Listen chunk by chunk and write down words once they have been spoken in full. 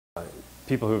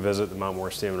People who visit the Mount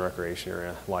Morris Dam and Recreation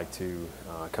Area like to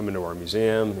come into our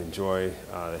museum, enjoy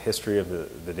the history of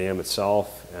the dam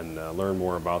itself, and learn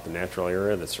more about the natural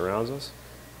area that surrounds us.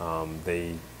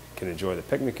 They can enjoy the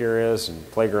picnic areas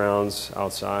and playgrounds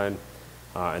outside.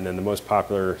 And then the most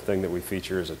popular thing that we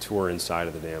feature is a tour inside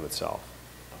of the dam itself.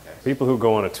 People who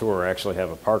go on a tour actually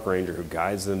have a park ranger who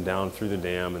guides them down through the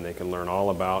dam, and they can learn all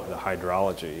about the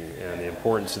hydrology and the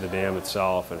importance of the dam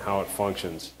itself and how it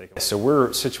functions. So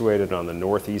we're situated on the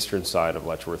northeastern side of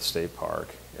Letchworth State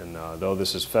Park, and though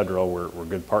this is federal, we're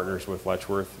good partners with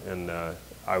Letchworth, and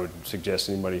I would suggest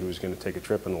anybody who's going to take a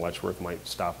trip into Letchworth might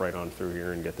stop right on through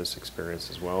here and get this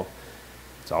experience as well.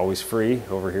 It's always free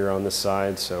over here on this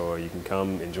side, so you can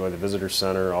come enjoy the visitor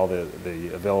center, all the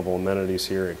available amenities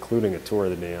here, including a tour of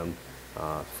the dam,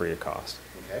 free of cost.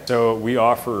 Okay. So we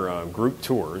offer group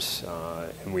tours,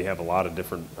 and we have a lot of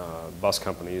different bus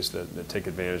companies that take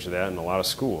advantage of that, and a lot of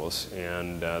schools,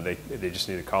 and they just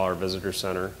need to call our visitor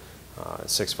center,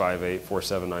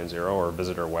 658-4790, or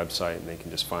visit our website, and they can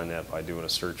just find that by doing a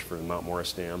search for the Mount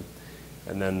Morris Dam.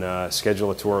 And then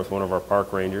schedule a tour with one of our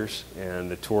park rangers,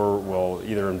 and the tour will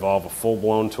either involve a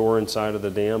full-blown tour inside of the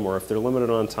dam, or if they're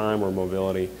limited on time or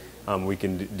mobility, we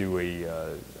can do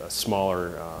a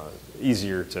smaller,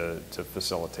 easier to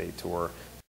facilitate tour